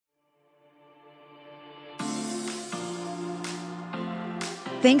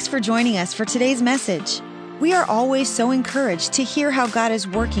Thanks for joining us for today's message. We are always so encouraged to hear how God is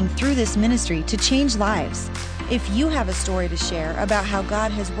working through this ministry to change lives. If you have a story to share about how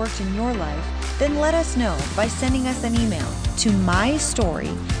God has worked in your life, then let us know by sending us an email to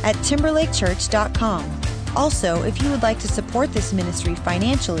mystory@timberlakechurch.com. Also, if you would like to support this ministry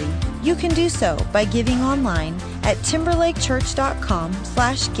financially, you can do so by giving online at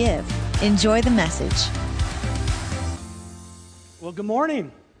timberlakechurch.com/give. Enjoy the message. Well, good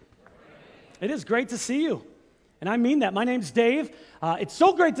morning. It is great to see you, and I mean that. My name's Dave. It's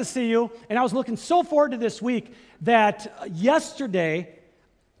so great to see you, and I was looking so forward to this week that yesterday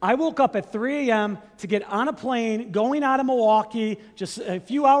I woke up at 3 a.m. to get on a plane going out of Milwaukee just a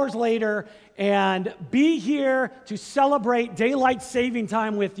few hours later and be here to celebrate daylight saving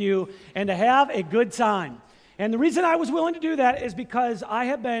time with you and to have a good time. And the reason I was willing to do that is because I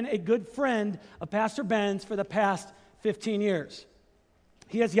have been a good friend of Pastor Ben's for the past 15 years.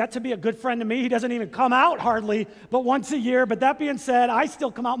 He has yet to be a good friend to me. He doesn't even come out hardly but once a year. But that being said, I still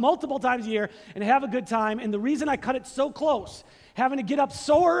come out multiple times a year and have a good time. And the reason I cut it so close, having to get up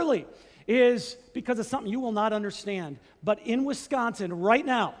so early, is because of something you will not understand. But in Wisconsin right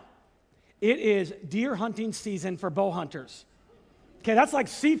now, it is deer hunting season for bow hunters. Okay, that's like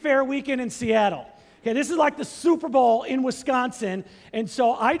Seafair weekend in Seattle. Okay, this is like the Super Bowl in Wisconsin, and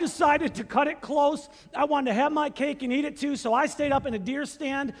so I decided to cut it close. I wanted to have my cake and eat it too, so I stayed up in a deer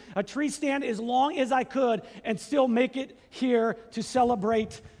stand, a tree stand, as long as I could and still make it here to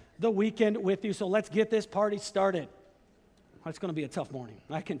celebrate the weekend with you. So let's get this party started. It's going to be a tough morning,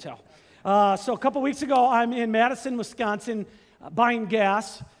 I can tell. So a couple weeks ago, I'm in Madison, Wisconsin, buying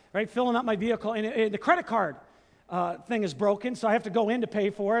gas, right, filling up my vehicle, and the credit card thing is broken, so I have to go in to pay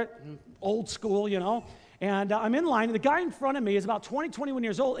for it. Old school, you know. And I'm in line, and the guy in front of me is about 21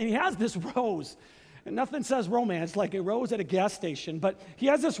 years old, and he has this rose. And nothing says romance like a rose at a gas station, but he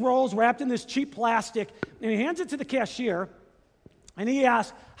has this rose wrapped in this cheap plastic, and he hands it to the cashier, and he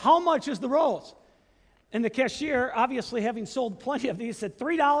asks, "How much is the rose?" And the cashier, obviously having sold plenty of these, said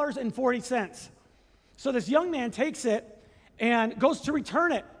 $3.40. So this young man takes it and goes to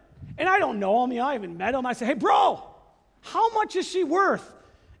return it. And I don't know him, I haven't met him. I said, "Hey, bro, how much is she worth?"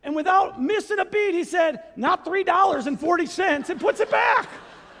 And without missing a beat, he said, "Not $3.40, and puts it back.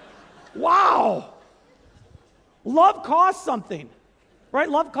 Wow. Love costs something, right?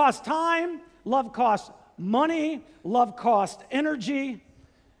 Love costs time. Love costs money. Love costs energy.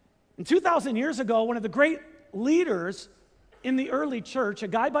 And 2,000 years ago, one of the great leaders in the early church, a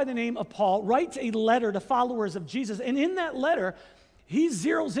guy by the name of Paul, writes a letter to followers of Jesus. And in that letter, he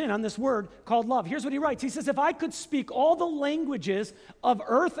zeroes in on this word called love. Here's what he writes. He says, "If I could speak all the languages of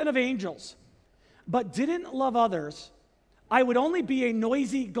earth and of angels, but didn't love others, I would only be a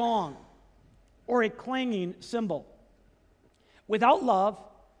noisy gong or a clanging cymbal. Without love,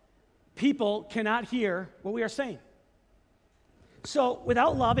 people cannot hear what we are saying." So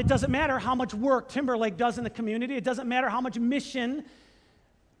without love, it doesn't matter how much work Timberlake does in the community. It doesn't matter how much mission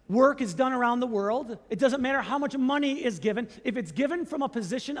work is done around the world. It doesn't matter how much money is given. If it's given from a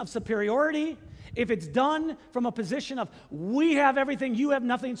position of superiority, if it's done from a position of we have everything, you have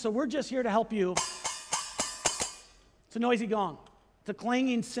nothing, so we're just here to help you, it's a noisy gong. It's a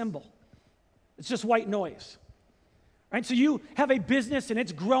clanging cymbal. It's just white noise. Right? So you have a business and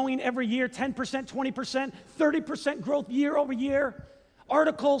it's growing every year, 10%, 20%, 30% growth year over year,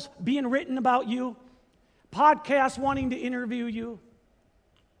 articles being written about you, podcasts wanting to interview you.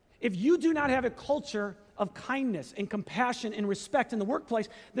 If you do not have a culture of kindness and compassion and respect in the workplace,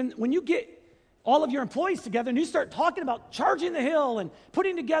 then when you get all of your employees together and you start talking about charging the hill and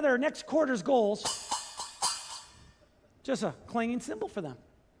putting together next quarter's goals, just a clanging cymbal for them.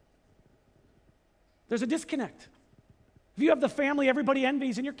 There's a disconnect. If you have the family everybody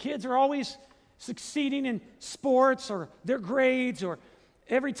envies and your kids are always succeeding in sports or their grades, or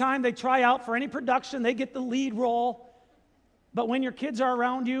every time they try out for any production, they get the lead role. But when your kids are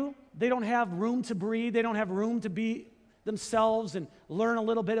around you, they don't have room to breathe. They don't have room to be themselves and learn a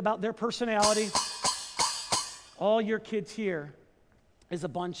little bit about their personality. All your kids hear is a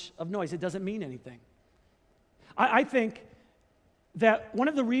bunch of noise. It doesn't mean anything. I think that one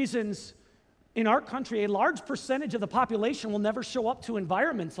of the reasons in our country a large percentage of the population will never show up to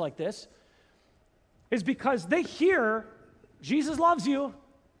environments like this is because they hear Jesus loves you.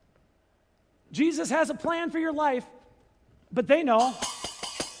 Jesus has a plan for your life. But they know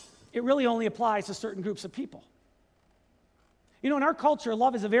it really only applies to certain groups of people. You know, in our culture,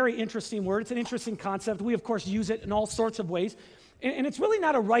 love is a very interesting word. It's an interesting concept. We, of course, use it in all sorts of ways. And it's really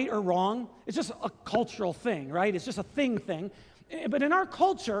not a right or wrong. It's just a cultural thing, right? It's just a thing. But in our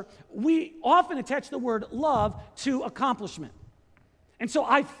culture, we often attach the word love to accomplishment. And so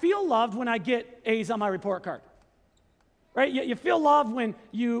I feel loved when I get A's on my report card, right? You feel loved when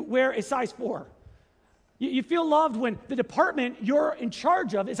you wear a size 4. You feel loved when the department you're in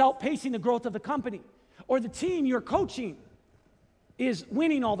charge of is outpacing the growth of the company, or the team you're coaching is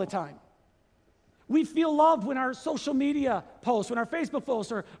winning all the time. We feel loved when our social media posts, when our Facebook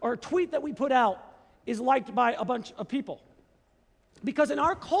posts, or a tweet that we put out is liked by a bunch of people. Because in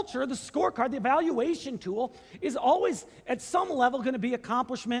our culture, the scorecard, the evaluation tool, is always at some level going to be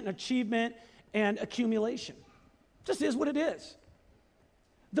accomplishment and achievement and accumulation. Just is what it is.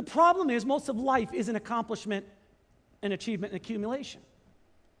 The problem is most of life is an accomplishment and achievement and accumulation.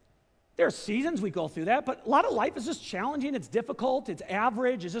 There are seasons we go through that, but a lot of life is just challenging, it's difficult, it's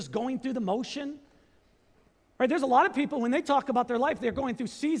average, it's just going through the motion. Right? There's a lot of people, when they talk about their life, they're going through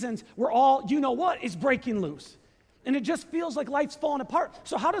seasons where all, you know what, is breaking loose. And it just feels like life's falling apart.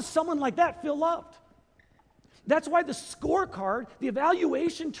 So how does someone like that feel loved? That's why the scorecard, the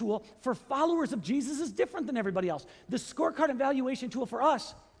evaluation tool for followers of Jesus is different than everybody else. The scorecard and evaluation tool for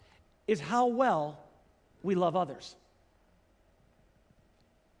us is how well we love others.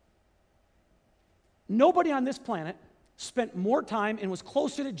 Nobody on this planet spent more time and was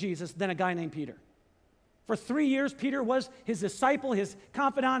closer to Jesus than a guy named Peter. For 3 years, Peter was his disciple, his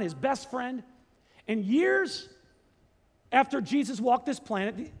confidant, his best friend. And years after Jesus walked this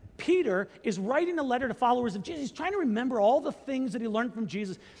planet, Peter is writing a letter to followers of Jesus. He's trying to remember all the things that he learned from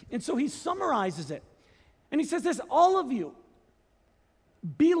Jesus. And so he summarizes it. And he says this, all of you,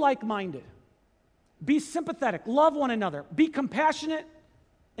 be like-minded, be sympathetic, love one another, be compassionate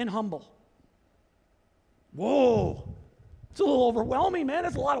and humble. Whoa, it's a little overwhelming, man.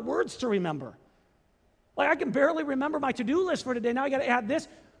 That's a lot of words to remember. Like, I can barely remember my to-do list for today. Now I got to add this.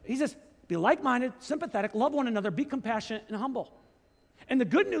 He says, be like-minded, sympathetic, love one another, be compassionate and humble. And the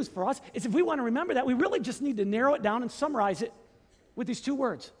good news for us is if we want to remember that, we really just need to narrow it down and summarize it with these 2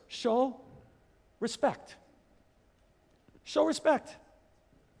 words: show respect. Show respect.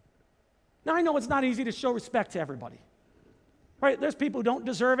 Now, I know it's not easy to show respect to everybody. Right? There's people who don't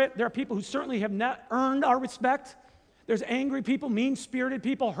deserve it. There are people who certainly have not earned our respect. There's angry people, mean-spirited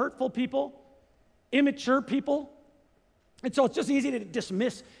people, hurtful people, immature people. And so it's just easy to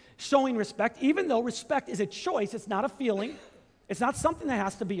dismiss showing respect, even though respect is a choice. It's not a feeling. It's not something that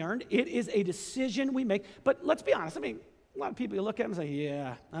has to be earned. It is a decision we make. But let's be honest. I mean, a lot of people, you look at them and say,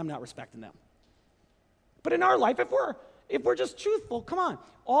 yeah, I'm not respecting them. But in our life, if we're just truthful, come on.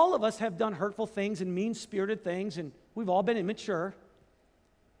 All of us have done hurtful things and mean-spirited things, and we've all been immature.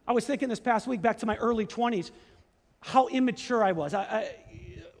 I was thinking this past week, back to my early 20s, how immature I was.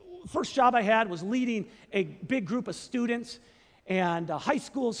 First job I had was leading a big group of students, and high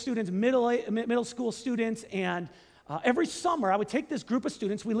school students, middle school students, and every summer I would take this group of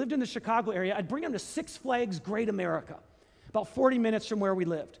students. We lived in the Chicago area. I'd bring them to Six Flags Great America, about 40 minutes from where we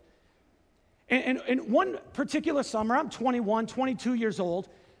lived. And one particular summer, I'm 21, 22 years old,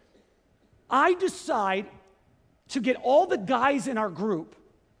 I decide to get all the guys in our group,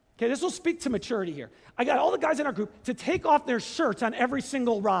 okay, this will speak to maturity here. I got all the guys in our group to take off their shirts on every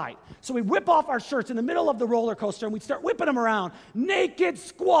single ride. So we whip off our shirts in the middle of the roller coaster and we start whipping them around. Naked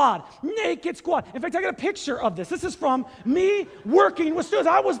squad, naked squad. In fact, I got a picture of this. This is from me working with students.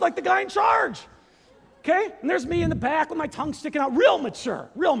 I was like the guy in charge, okay? And there's me in the back with my tongue sticking out, real mature,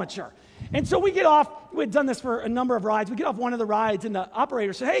 real mature. And so we get off, we'd done this for a number of rides. We get off one of the rides and the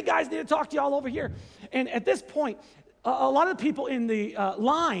operator said, hey guys, need to talk to you all over here. And at this point, a lot of the people in the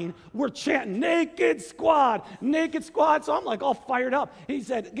line were chanting, naked squad, naked squad. So I'm like all fired up. He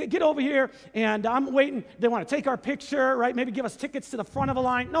said, get over here. And I'm waiting. They want to take our picture, right? Maybe give us tickets to the front of the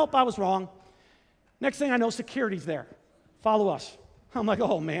line. Nope, I was wrong. Next thing I know, security's there. Follow us. I'm like,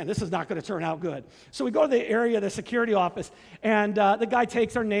 oh man, this is not going to turn out good. So we go to the area, the security office, and the guy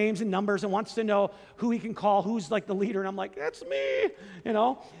takes our names and numbers and wants to know who he can call, who's like the leader. And I'm like, that's me, you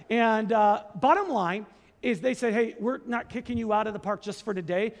know. And bottom line is they said, hey, we're not kicking you out of the park just for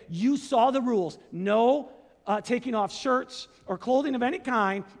today. You saw the rules. No taking off shirts or clothing of any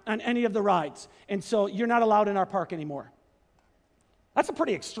kind on any of the rides. And so you're not allowed in our park anymore. That's a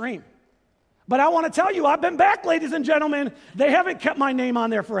pretty extreme. But I want to tell you, I've been back, ladies and gentlemen. They haven't kept my name on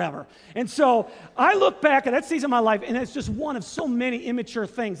there forever. And so I look back at that season of my life, and it's just one of so many immature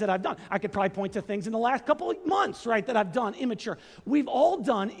things that I've done. I could probably point to things in the last couple of months, right, that I've done immature. We've all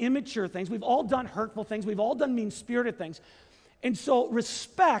done immature things. We've all done hurtful things. We've all done mean-spirited things. And so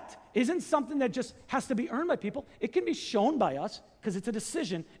respect isn't something that just has to be earned by people. It can be shown by us because it's a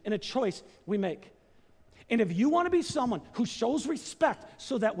decision and a choice we make. And if you want to be someone who shows respect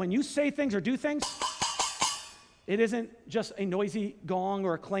so that when you say things or do things, it isn't just a noisy gong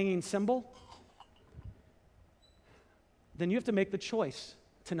or a clanging cymbal, then you have to make the choice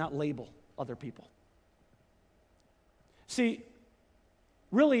to not label other people. See,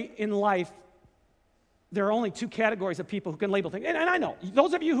 really in life, there are only two categories of people who can label things. And I know,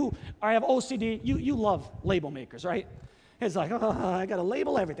 those of you who have OCD, you love label makers, right? It's like, oh, I got to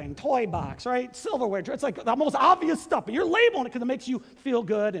label everything. Toy box, right? Silverware. It's like the most obvious stuff, but you're labeling it because it makes you feel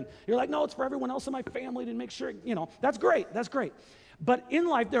good. And you're like, no, it's for everyone else in my family to make sure, that's great. That's great. But in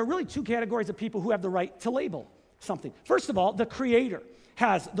life, there are really two categories of people who have the right to label something. First of all, the creator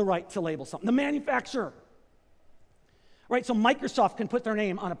has the right to label something. The manufacturer, right? So Microsoft can put their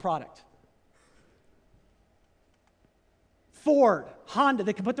name on a product. Ford, Honda,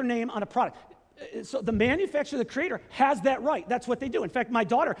 they can put their name on a product. So the manufacturer, the creator, has that right. That's what they do. In fact, my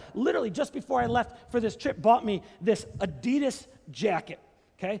daughter, literally just before I left for this trip, bought me this Adidas jacket.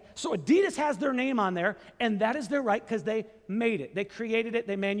 Okay? So Adidas has their name on there, and that is their right because they made it. They created it.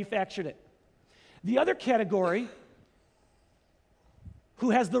 They manufactured it. The other category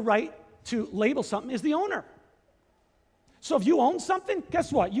who has the right to label something is the owner. So if you own something,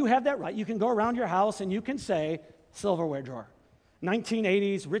 guess what? You have that right. You can go around your house and you can say, silverware drawer.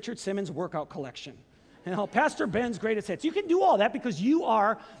 1980s Richard Simmons workout collection. Pastor Ben's greatest hits. You can do all that because you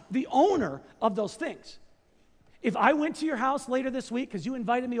are the owner of those things. If I went to your house later this week because you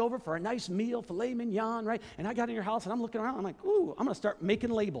invited me over for a nice meal, filet mignon, right? And I got in your house and I'm looking around, I'm like, ooh, I'm going to start making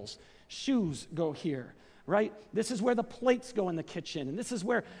labels. Shoes go here, right? This is where the plates go in the kitchen, and this is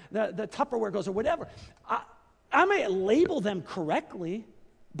where the Tupperware goes or whatever. I may label them correctly,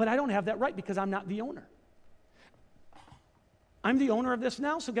 but I don't have that right because I'm not the owner. I'm the owner of this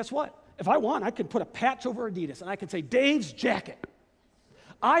now, so guess what? If I want, I could put a patch over Adidas, and I could say, Dave's jacket.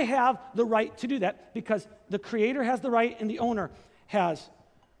 I have the right to do that because the creator has the right and the owner has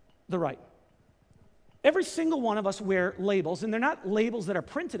the right. Every single one of us wear labels, and they're not labels that are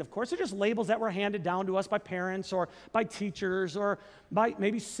printed, of course. They're just labels that were handed down to us by parents or by teachers or by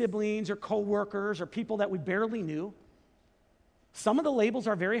maybe siblings or coworkers or people that we barely knew. Some of the labels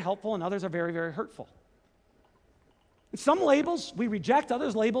are very helpful, and others are very, very hurtful. Some labels we reject,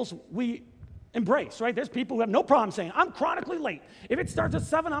 others labels we embrace, right? There's people who have no problem saying, I'm chronically late. If it starts at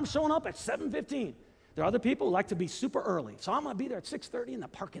 7, I'm showing up at 7:15. There are other people who like to be super early. So I'm going to be there at 6:30 in the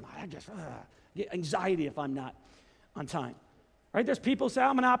parking lot. I just get anxiety if I'm not on time, right? There's people who say,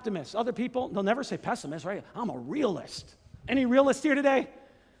 I'm an optimist. Other people, they'll never say pessimist, right? I'm a realist. Any realists here today?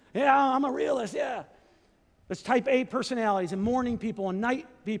 Yeah, I'm a realist, yeah. There's type A personalities and morning people and night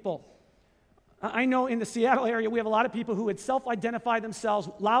people. I know in the Seattle area, we have a lot of people who would self-identify themselves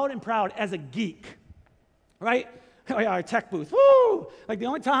loud and proud as a geek, right? Oh yeah, our tech booth, woo! Like the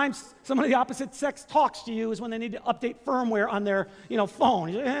only time someone of the opposite sex talks to you is when they need to update firmware on their, phone.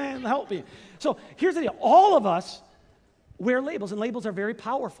 Help me. So here's the deal. All of us wear labels, and labels are very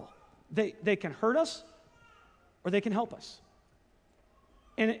powerful. They can hurt us, or they can help us.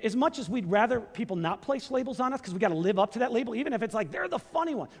 And as much as we'd rather people not place labels on us because we got to live up to that label, even if it's like they're the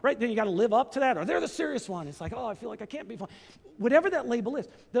funny one, right? Then you got to live up to that, or they're the serious one. It's like, oh, I feel like I can't be fun. Whatever that label is,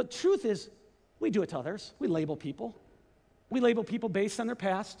 the truth is we do it to others. We label people. We label people based on their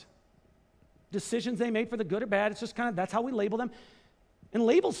past, decisions they made for the good or bad. It's just that's how we label them. And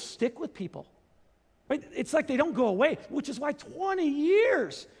labels stick with people, right? It's like they don't go away, which is why 20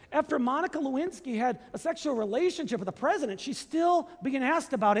 years after Monica Lewinsky had a sexual relationship with the president, she's still being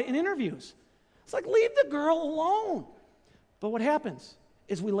asked about it in interviews. It's like, leave the girl alone. But what happens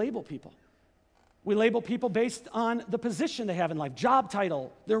is we label people. We label people based on the position they have in life, job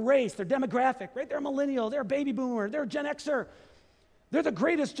title, their race, their demographic, right? They're a millennial, they're a baby boomer, they're a Gen Xer. They're the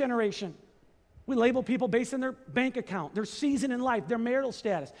greatest generation. We label people based on their bank account, their season in life, their marital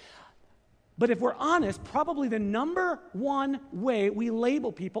status. But if we're honest, probably the number one way we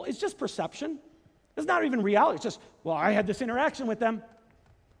label people is just perception. It's not even reality. It's just, well, I had this interaction with them.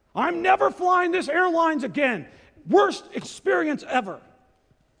 I'm never flying this airlines again. Worst experience ever.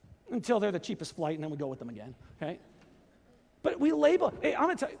 Until they're the cheapest flight, and then we go with them again, okay? But we label. Hey, I'm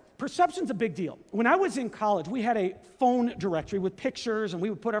going to tell you, perception's a big deal. When I was in college, we had a phone directory with pictures, and we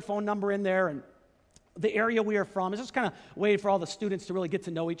would put our phone number in there, and the area we are from. It's just kind of a way for all the students to really get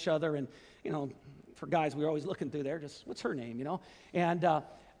to know each other. And, for guys, we were always looking through there, just, what's her name, And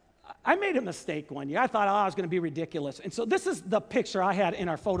I made a mistake one year. I thought, I was going to be ridiculous. And so this is the picture I had in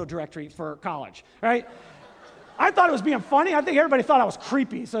our photo directory for college, right? I thought it was being funny. I think everybody thought I was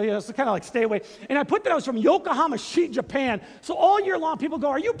creepy. So, it's kind of like stay away. And I put that I was from Yokohama, Japan. So all year long, people go,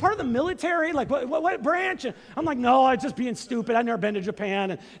 are you part of the military? Like, what branch? And I'm like, no, I'm just being stupid. I've never been to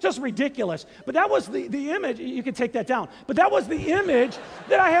Japan. And just ridiculous. But that was the image. You can take that down. But that was the image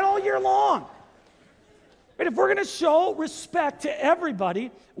that I had all year long. But if we're going to show respect to everybody,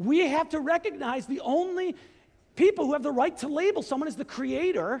 we have to recognize the only people who have the right to label someone as the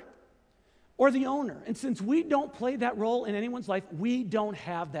creator or the owner. And since we don't play that role in anyone's life, we don't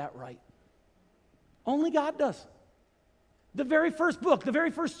have that right. Only God does. The very first book, the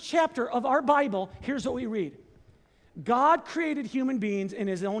very first chapter of our Bible, here's what we read. God created human beings in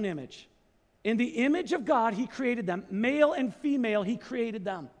his own image. In the image of God, he created them. Male and female, he created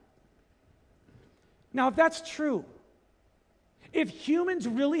them. Now, if that's true, if humans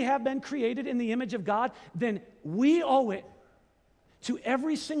really have been created in the image of God, then we owe it to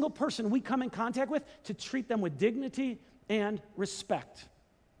every single person we come in contact with to treat them with dignity and respect.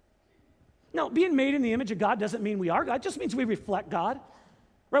 Now, being made in the image of God doesn't mean we are God. It just means we reflect God.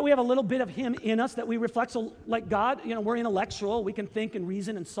 Right? We have a little bit of him in us that we reflect. So like God, we're intellectual. We can think and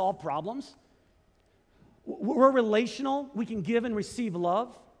reason and solve problems. We're relational. We can give and receive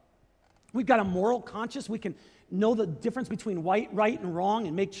love. We've got a moral conscience. We can know the difference between right and wrong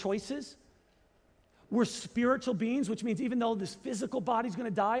and make choices. We're spiritual beings, which means even though this physical body's going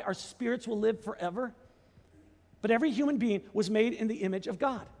to die, our spirits will live forever. But every human being was made in the image of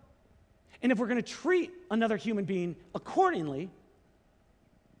God. And if we're going to treat another human being accordingly,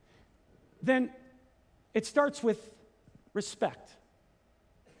 then it starts with respect.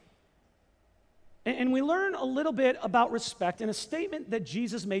 And we learn a little bit about respect in a statement that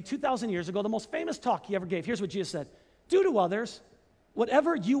Jesus made 2,000 years ago, the most famous talk he ever gave. Here's what Jesus said: do to others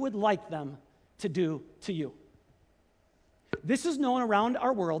whatever you would like them to do to you. This is known around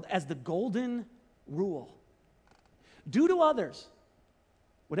our world as the golden rule. Do to others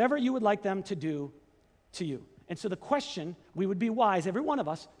whatever you would like them to do to you. And so the question we would be wise, every one of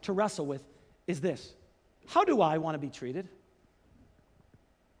us, to wrestle with is this: how do I want to be treated?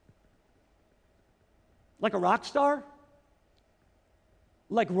 Like a rock star?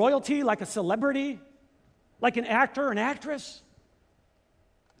 Like royalty? Like a celebrity? Like an actor or an actress?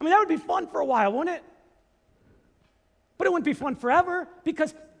 I mean, that would be fun for a while, wouldn't it? But it wouldn't be fun forever,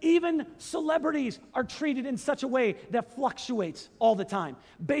 because even celebrities are treated in such a way that fluctuates all the time,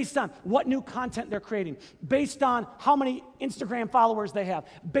 based on what new content they're creating, based on how many Instagram followers they have,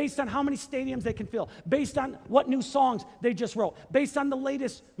 based on how many stadiums they can fill, based on what new songs they just wrote, based on the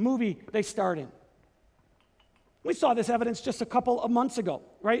latest movie they starred in. We saw this evidence just a couple of months ago,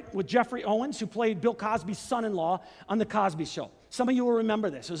 right, with Jeffrey Owens, who played Bill Cosby's son-in-law on The Cosby Show. Some of you will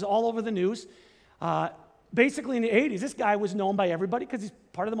remember this. It was all over the news. Basically, in the 80s, this guy was known by everybody because he's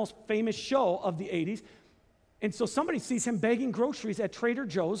part of the most famous show of the 80s. And so somebody sees him bagging groceries at Trader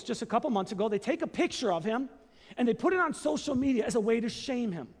Joe's just a couple months ago. They take a picture of him, and they put it on social media as a way to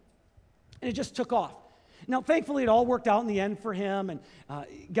shame him. And it just took off. Now, thankfully, it all worked out in the end for him, and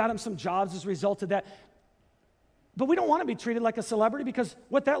got him some jobs as a result of that. But we don't want to be treated like a celebrity, because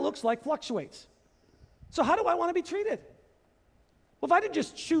what that looks like fluctuates. So how do I want to be treated? Well, if I did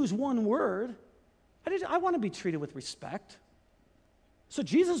just choose one word, I want to be treated with respect. So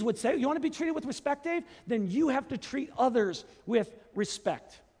Jesus would say, you want to be treated with respect, Dave? Then you have to treat others with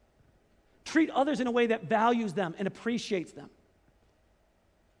respect. Treat others in a way that values them and appreciates them.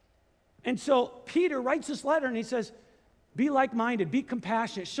 And so Peter writes this letter and he says, be like-minded, be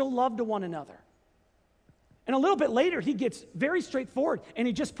compassionate, show love to one another. And a little bit later, he gets very straightforward, and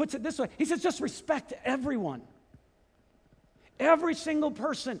he just puts it this way. He says, just respect everyone. Every single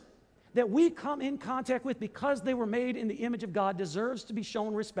person that we come in contact with, because they were made in the image of God, deserves to be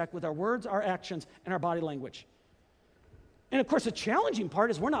shown respect with our words, our actions, and our body language. And of course, the challenging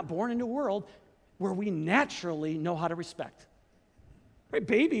part is we're not born into a world where we naturally know how to respect. Right?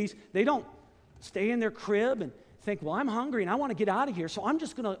 Babies, they don't stay in their crib and think, well, I'm hungry and I want to get out of here, so I'm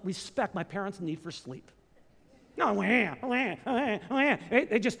just going to respect my parents' need for sleep. No, they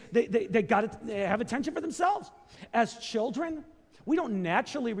have attention for themselves. As children, we don't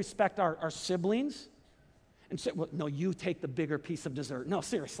naturally respect our siblings and say, well, no, you take the bigger piece of dessert. No,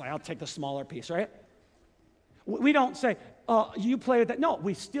 seriously, I'll take the smaller piece, right? We don't say, you play with that. No,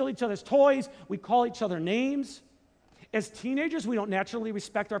 we steal each other's toys. We call each other names. As teenagers, we don't naturally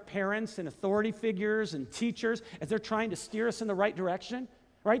respect our parents and authority figures and teachers as they're trying to steer us in the right direction.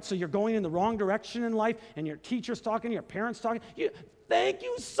 Right? So you're going in the wrong direction in life, and your teacher's talking, your parents talking. Thank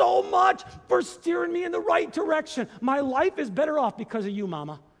you so much for steering me in the right direction. My life is better off because of you,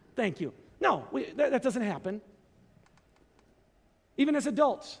 Mama. Thank you. No, that doesn't happen. Even as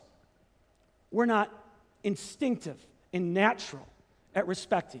adults, we're not instinctive and natural at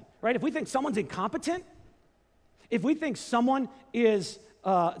respecting. Right? If we think someone's incompetent, if we think someone says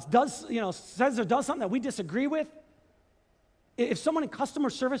or does something that we disagree with, If someone in customer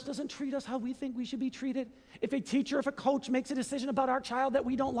service doesn't treat us how we think we should be treated, if a teacher, if a coach makes a decision about our child that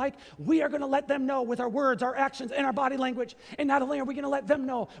we don't like, we are going to let them know with our words, our actions, and our body language. And not only are we going to let them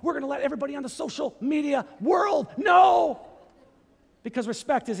know, we're going to let everybody on the social media world know. Because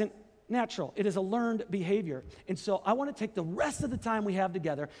respect isn't natural. It is a learned behavior. And so I want to take the rest of the time we have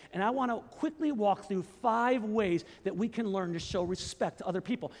together, and I want to quickly walk through 5 ways that we can learn to show respect to other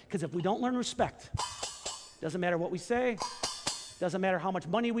people. Because if we don't learn respect, doesn't matter what we say, doesn't matter how much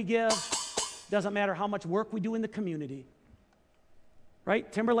money we give, doesn't matter how much work we do in the community.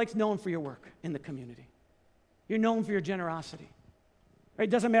 Right? Timberlake's known for your work in the community. You're known for your generosity. Right?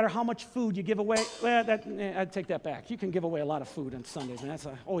 Doesn't matter how much food you give away. Well, I'd take that back. You can give away a lot of food on Sundays, and that's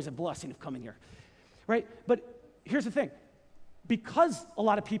always a blessing of coming here. Right? But here's the thing. Because a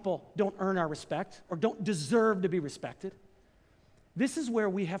lot of people don't earn our respect or don't deserve to be respected, this is where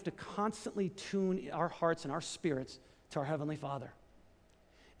we have to constantly tune our hearts and our spirits to our Heavenly Father.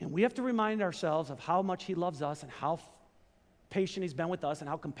 And we have to remind ourselves of how much He loves us and how patient He's been with us and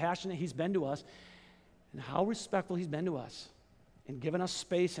how compassionate He's been to us and how respectful He's been to us and given us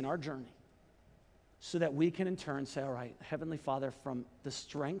space in our journey so that we can in turn say, all right, Heavenly Father, from the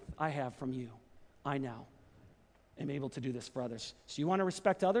strength I have from You, I now am able to do this for others. So you want to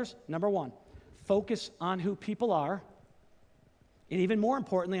respect others? Number 1, focus on who people are, and even more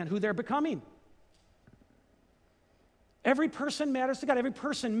importantly, on who they're becoming. Every person matters to God. Every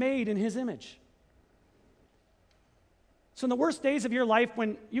person made in His image. So in the worst days of your life,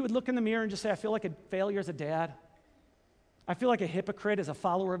 when you would look in the mirror and just say, I feel like a failure as a dad. I feel like a hypocrite as a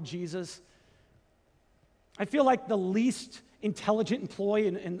follower of Jesus. I feel like the least intelligent employee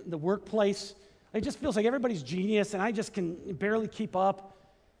in the workplace. It just feels like everybody's genius and I just can barely keep up.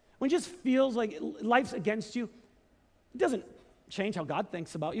 When it just feels like life's against you, it doesn't change how God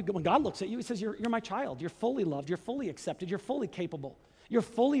thinks about you. When God looks at you, He says, you're my child. You're fully loved. You're fully accepted. You're fully capable. You're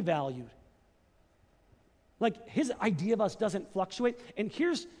fully valued. Like, His idea of us doesn't fluctuate. And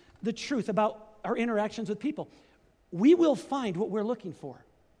here's the truth about our interactions with people. We will find what we're looking for.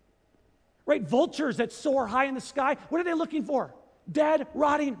 Right? Vultures that soar high in the sky, what are they looking for? Dead,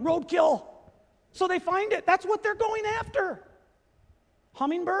 rotting, roadkill. So they find it. That's what they're going after.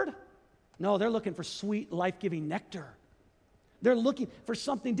 Hummingbird? No, they're looking for sweet, life-giving nectar. They're looking for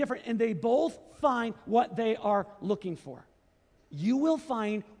something different, and they both find what they are looking for. You will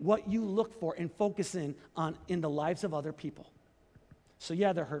find what you look for and focus on in the lives of other people. So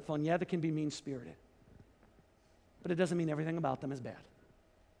yeah, they're hurtful, and yeah, they can be mean-spirited. But it doesn't mean everything about them is bad.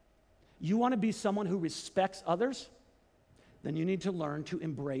 You want to be someone who respects others? Then you need to learn to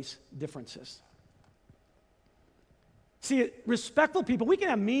embrace differences. See, respectful people, we can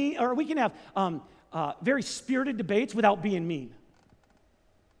have mean, or we can have very spirited debates without being mean.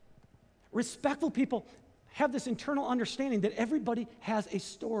 Respectful people have this internal understanding that everybody has a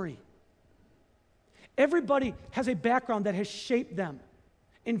story. Everybody has a background that has shaped them,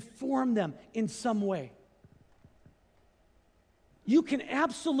 informed them in some way. You can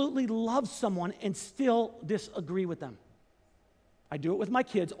absolutely love someone and still disagree with them. I do it with my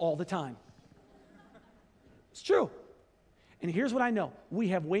kids all the time. It's true. And here's what I know. We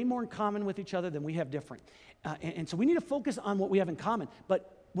have way more in common with each other than we have different. And so we need to focus on what we have in common.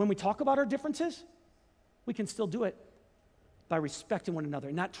 But when we talk about our differences, we can still do it by respecting one another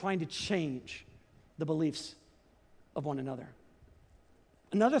and not trying to change the beliefs of one another.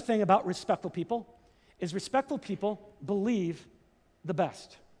 Another thing about respectful people is respectful people believe the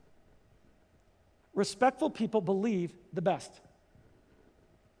best. Respectful people believe the best.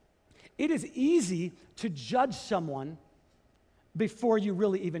 It is easy to judge someone before you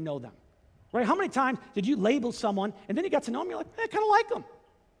really even know them, right? How many times did you label someone and then you got to know them, you're like, I kind of like them,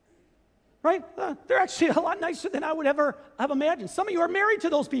 right? They're actually a lot nicer than I would ever have imagined. Some of you are married to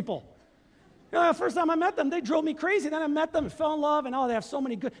those people. You know, the first time I met them, they drove me crazy. Then I met them and fell in love, and they have so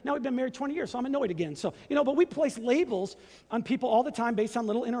many good. Now we've been married 20 years, so I'm annoyed again. So, but we place labels on people all the time based on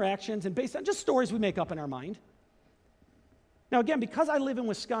little interactions and based on just stories we make up in our mind. Now, again, because I live in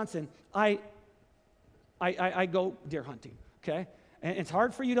Wisconsin, I go deer hunting, okay? And it's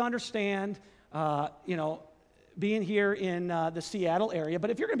hard for you to understand, being here in the Seattle area.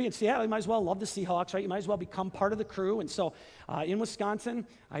 But if you're going to be in Seattle, you might as well love the Seahawks, right? You might as well become part of the crew. And so in Wisconsin,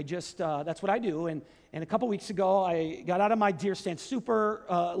 that's what I do. And a couple weeks ago, I got out of my deer stand super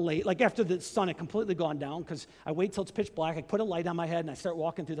late, like after the sun had completely gone down, because I wait till it's pitch black. I put a light on my head, and I start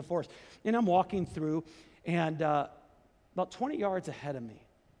walking through the forest. And I'm walking through, and about 20 yards ahead of me,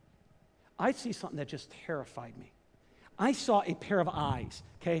 I see something that just terrified me. I saw a pair of eyes,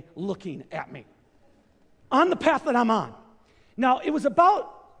 okay, looking at me on the path that I'm on. Now, it was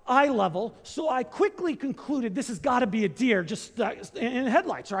about eye level, so I quickly concluded this has got to be a deer just in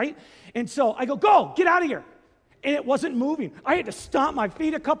headlights, right? And so I go, get out of here. And it wasn't moving. I had to stomp my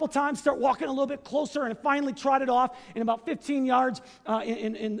feet a couple times, start walking a little bit closer, and finally trotted off in about 15 yards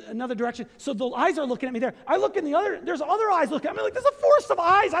in another direction. So the eyes are looking at me there. I look in there's other eyes looking at me like, there's a forest of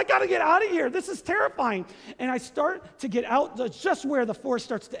eyes. I got to get out of here. This is terrifying. And I start to get out just where the forest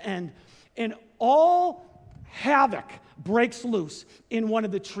starts to end. And all havoc breaks loose in one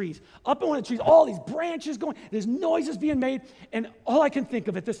of the trees. Up in one of the trees, all these branches going, there's noises being made, and all I can think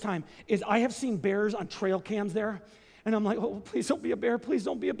of at this time is I have seen bears on trail cams there, and I'm like, oh, please don't be a bear, please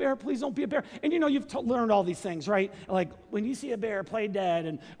don't be a bear, please don't be a bear. And you've learned all these things, right? Like when you see a bear, play dead,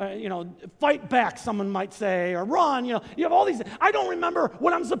 and fight back, someone might say, or run, you have all these. I don't remember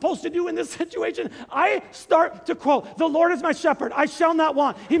what I'm supposed to do in this situation. I start to quote, the Lord is my shepherd, I shall not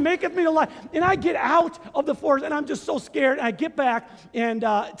want. He maketh me to lie. And I get out of the forest, and I'm just so scared. And I get back and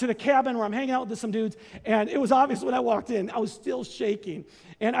to the cabin where I'm hanging out with some dudes, and it was obvious when I walked in, I was still shaking.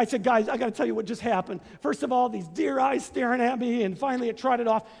 And I said, guys, I got to tell you what just happened. First of all, these deer eyes staring at me, and finally it trotted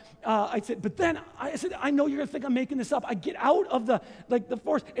off. I said, I know you're going to think I'm making this up. I get out of the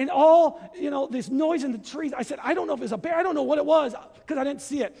forest, and all, this noise in the trees. I said, I don't know if it was a bear. I don't know what it was, because I didn't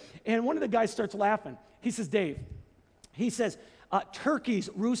see it. And one of the guys starts laughing. He says, Dave, turkeys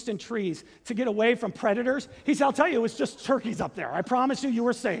roost in trees to get away from predators. He said, I'll tell you, it was just turkeys up there. I promise you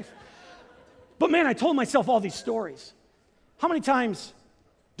were safe. But man, I told myself all these stories. How many times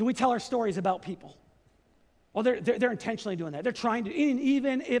do we tell our stories about people? Well, they're intentionally doing that. They're trying to,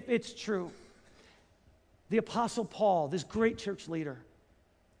 even if it's true. The Apostle Paul, this great church leader,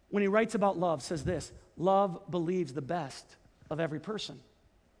 when he writes about love, says this: love believes the best of every person.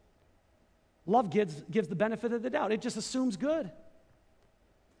 Love gives the benefit of the doubt. It just assumes good.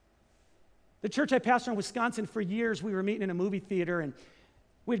 The church I pastored in Wisconsin for years, we were meeting in a movie theater, and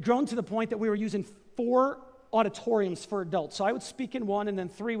we had grown to the point that we were using 4 auditoriums for adults. So I would speak in one, and then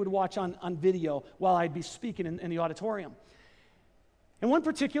 3 would watch on video while I'd be speaking in the auditorium. And one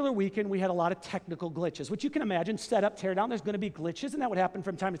particular weekend, we had a lot of technical glitches, which you can imagine, set up, tear down, there's going to be glitches, and that would happen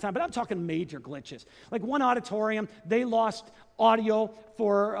from time to time, but I'm talking major glitches. Like one auditorium, they lost audio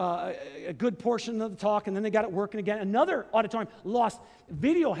for a good portion of the talk, and then they got it working again. Another auditorium lost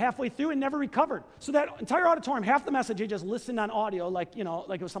video halfway through and never recovered. So that entire auditorium, half the message, they just listened on audio like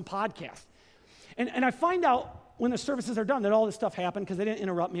it was some podcast. And I find out when the services are done that all this stuff happened because they didn't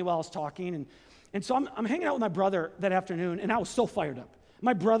interrupt me while I was talking. And so I'm hanging out with my brother that afternoon, and I was so fired up.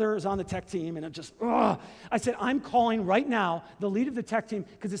 My brother is on the tech team, and I said, I'm calling right now the lead of the tech team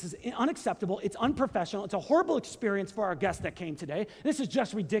because this is unacceptable. It's unprofessional. It's a horrible experience for our guest that came today. This is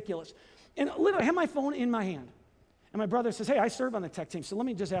just ridiculous. And literally, I have my phone in my hand. And my brother says, hey, I serve on the tech team, so let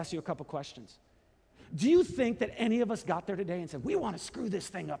me just ask you a couple questions. Do you think that any of us got there today and said, we want to screw this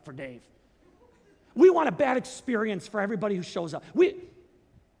thing up for Dave? We want a bad experience for everybody who shows up. I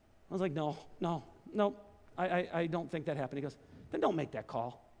was like, no, I don't think that happened. He goes, then don't make that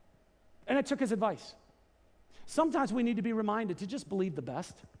call. And I took his advice. Sometimes we need to be reminded to just believe the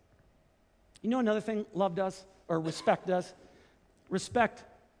best. You know another thing love does, or respect does?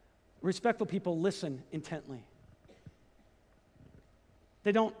 Respectful people listen intently.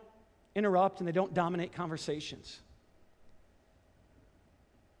 They don't interrupt, and they don't dominate conversations.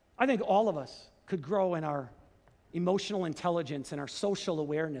 I think all of us could grow in our emotional intelligence and our social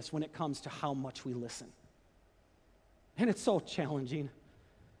awareness when it comes to how much we listen. And it's so challenging.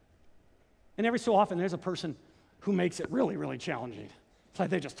 And every so often, there's a person who makes it really, really challenging. It's like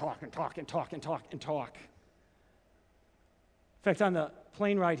they just talk and talk and talk and talk and talk. In fact, on the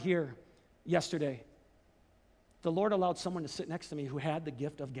plane ride here yesterday, the Lord allowed someone to sit next to me who had the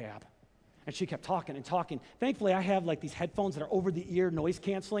gift of gab. And she kept talking and talking. Thankfully, I have like these headphones that are over-the-ear noise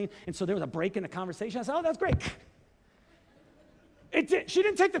canceling, and so there was a break in the conversation. I said, oh, that's great. She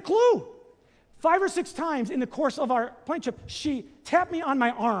didn't take the clue. 5 or 6 times in the course of our plane trip, she tapped me on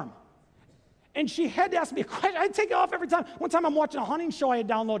my arm. And she had to ask me a question. I'd take it off every time. One time I'm watching a hunting show I had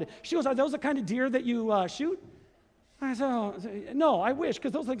downloaded. She goes, are those the kind of deer that you shoot? I said, oh, no, I wish,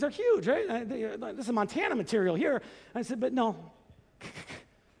 because those things are huge, right? This is Montana material here. I said, but no.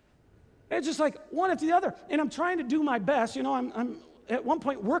 It's just like one after the other. And I'm trying to do my best. I'm at one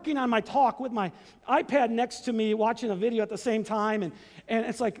point working on my talk with my iPad next to me, watching a video at the same time. And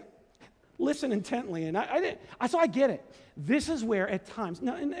it's like, listen intently. And so I get it. This is where at times,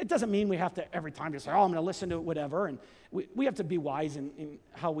 now, and it doesn't mean we have to every time just say, oh, I'm going to listen to whatever. And we have to be wise in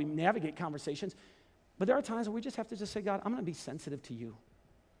how we navigate conversations. But there are times where we just have to just say, God, I'm going to be sensitive to you.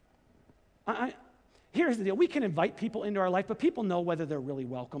 Here's the deal. We can invite people into our life, but people know whether they're really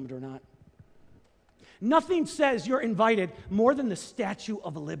welcomed or not. Nothing says you're invited more than the Statue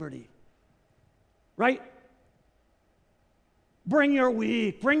of Liberty, right? Bring your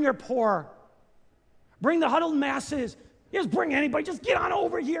weak, bring your poor, bring the huddled masses. Just bring anybody. Just get on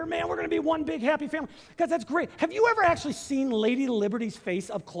over here, man. We're going to be one big happy family. Guys, that's great. Have you ever actually seen Lady Liberty's face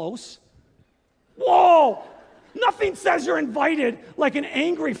up close? Whoa! Nothing says you're invited like an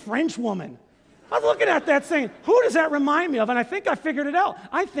angry French woman. I was looking at that saying, who does that remind me of? And I think I figured it out.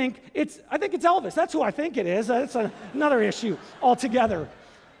 I think it's Elvis. That's who I think it is. That's another issue altogether.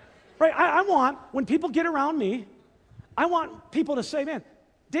 Right? I want, when people get around me, I want people to say, man,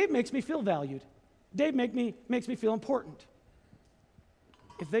 Dave makes me feel valued. Dave makes me feel important.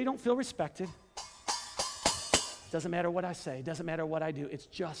 If they don't feel respected, doesn't matter what I say, doesn't matter what I do. It's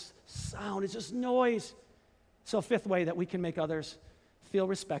just sound, it's just noise. So a fifth way that we can make others feel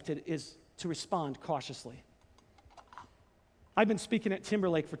respected is to respond cautiously. I've been speaking at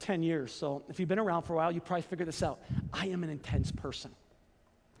Timberlake for 10 years, so if you've been around for a while, you probably figured this out. I am an intense person.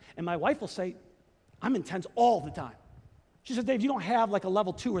 And my wife will say, I'm intense all the time. She says, Dave, you don't have like a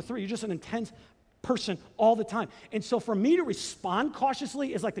level 2 or 3. You're just an intense person all the time. And so for me to respond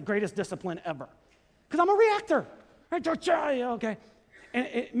cautiously is like the greatest discipline ever. Because I'm a reactor. Right? Okay. And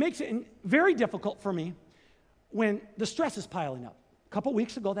it makes it very difficult for me when the stress is piling up. A couple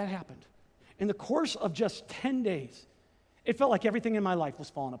weeks ago, that happened. In the course of just 10 days, it felt like everything in my life was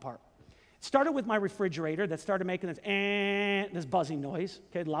falling apart. It started with my refrigerator that started making this buzzing noise,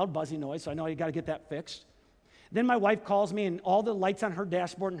 okay, loud buzzing noise, so I know you got to get that fixed. Then my wife calls me, and all the lights on her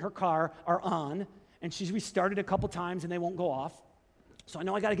dashboard in her car are on, and she's restarted a couple times, and they won't go off. So I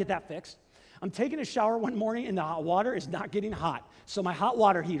know I got to get that fixed. I'm taking a shower one morning, and the hot water is not getting hot. So my hot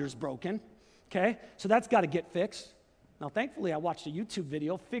water heater's broken, okay? So that's got to get fixed. Now, thankfully, I watched a YouTube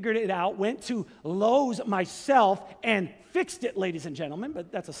video, figured it out, went to Lowe's myself, and fixed it, ladies and gentlemen.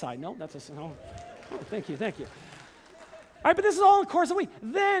 But that's a side note. Oh, thank you. All right, but this is all in the course of a week.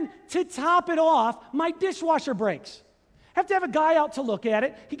 Then, to top it off, my dishwasher breaks. I have to have a guy out to look at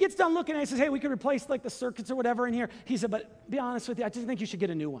it. He gets done looking at it and says, hey, we could replace like the circuits or whatever in here. He said, but be honest with you, I just think you should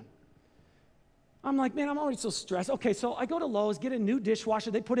get a new one. I'm like, man, I'm already so stressed. Okay, so I go to Lowe's, get a new dishwasher.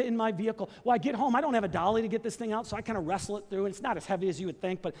 They put it in my vehicle. Well, I get home. I don't have a dolly to get this thing out, so I kind of wrestle it through. And it's not as heavy as you would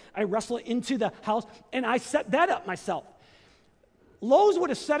think, but I wrestle it into the house, and I set that up myself. Lowe's would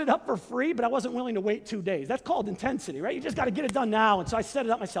have set it up for free, but I wasn't willing to wait 2 days. That's called intensity, right? You just got to get it done now, and so I set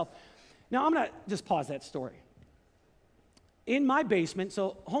it up myself. Now, I'm going to just pause that story. In my basement,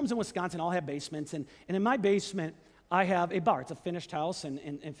 so homes in Wisconsin all have basements, and in my basement, I have a bar. It's a finished house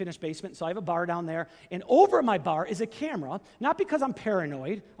and finished basement, so I have a bar down there. And over my bar is a camera, not because I'm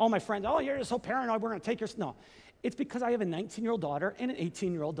paranoid. All my friends, oh, you're just so paranoid, we're going to take your... No, it's because I have a 19-year-old daughter and an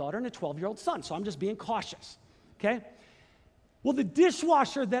 18-year-old daughter and a 12-year-old son, so I'm just being cautious, okay? Well, the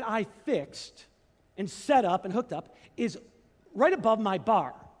dishwasher that I fixed and set up and hooked up is right above my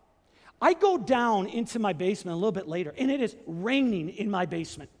bar. I go down into my basement a little bit later, and it is raining in my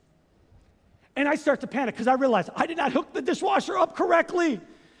basement. And I start to panic because I realize I did not hook the dishwasher up correctly.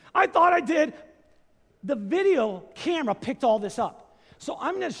 I thought I did. The video camera picked all this up. So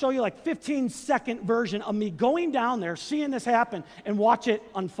I'm going to show you like 15-second version of me going down there, seeing this happen, and watch it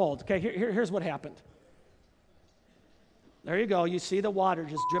unfold. Okay, here's what happened. There you go. You see the water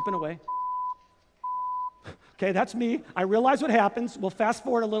just dripping away. Okay, that's me. I realize what happens. We'll fast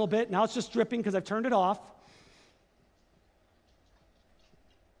forward a little bit. Now it's just dripping because I've turned it off.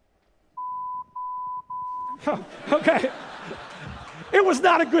 Okay. It was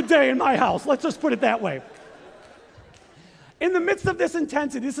not a good day in my house. Let's just put it that way. In the midst of this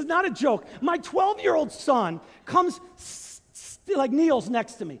intensity, this is not a joke. My 12-year-old son comes, kneels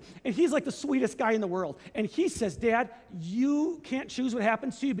next to me, and he's like the sweetest guy in the world. And he says, Dad, you can't choose what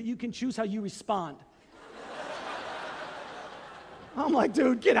happens to you, but you can choose how you respond. I'm like,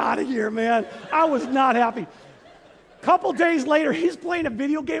 dude, get out of here, man. I was not happy. Couple days later, he's playing a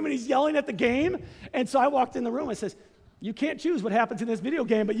video game and he's yelling at the game. And so I walked in the room and says, you can't choose what happens in this video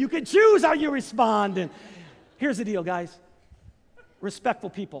game, but you can choose how you respond. And here's the deal, guys. Respectful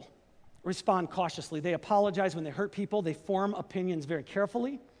people respond cautiously. They apologize when they hurt people. They form opinions very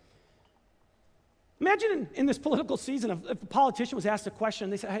carefully. Imagine in this political season, if a politician was asked a question,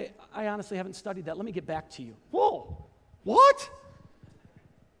 they said, hey, I honestly haven't studied that. Let me get back to you. Whoa, what?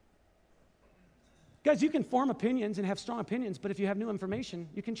 Guys, you can form opinions and have strong opinions, but if you have new information,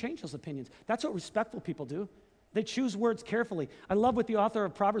 you can change those opinions. That's what respectful people do. They choose words carefully. I love what the author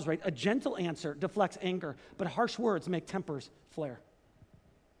of Proverbs writes. A gentle answer deflects anger, but harsh words make tempers flare.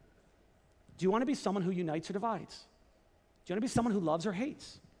 Do you want to be someone who unites or divides? Do you want to be someone who loves or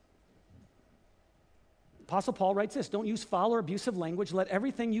hates? Apostle Paul writes this, don't use foul or abusive language. Let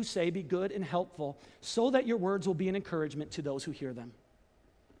everything you say be good and helpful so that your words will be an encouragement to those who hear them.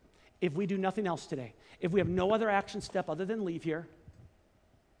 If we do nothing else today, if we have no other action step other than leave here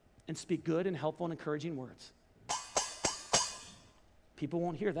and speak good and helpful and encouraging words, people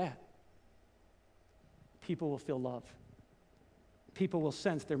won't hear that. People will feel love. People will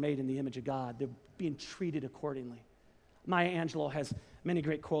sense they're made in the image of God. They're being treated accordingly. Maya Angelou has many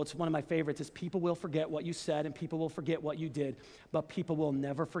great quotes. One of my favorites is, people will forget what you said and people will forget what you did, but people will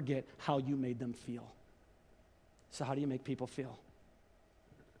never forget how you made them feel. So how do you make people feel?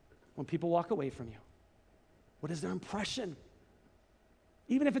 When people walk away from you, what is their impression?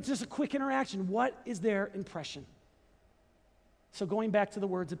 Even if it's just a quick interaction, what is their impression? So going back to the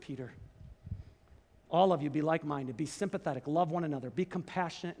words of Peter, all of you be like-minded, be sympathetic, love one another, be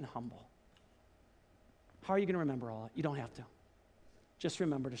compassionate and humble. How are you going to remember all that? You don't have to. Just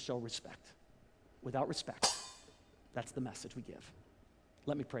remember to show respect. Without respect, that's the message we give.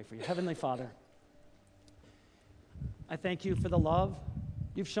 Let me pray for you. Heavenly Father, I thank you for the love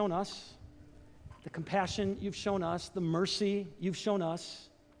you've shown us, the compassion you've shown us, the mercy you've shown us.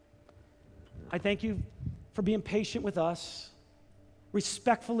 I thank you for being patient with us,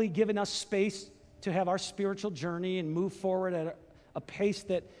 respectfully giving us space to have our spiritual journey and move forward at a pace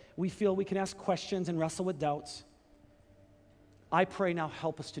that we feel we can ask questions and wrestle with doubts. I pray now,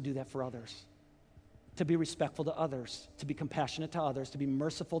 help us to do that for others, to be respectful to others, to be compassionate to others, to be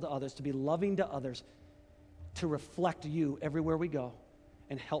merciful to others, to be loving to others, to reflect you everywhere we go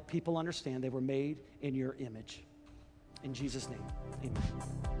and help people understand they were made in your image. In Jesus' name, amen.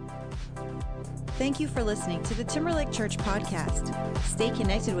 Thank you for listening to the Timberlake Church podcast. Stay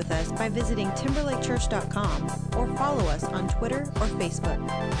connected with us by visiting timberlakechurch.com or follow us on Twitter or Facebook.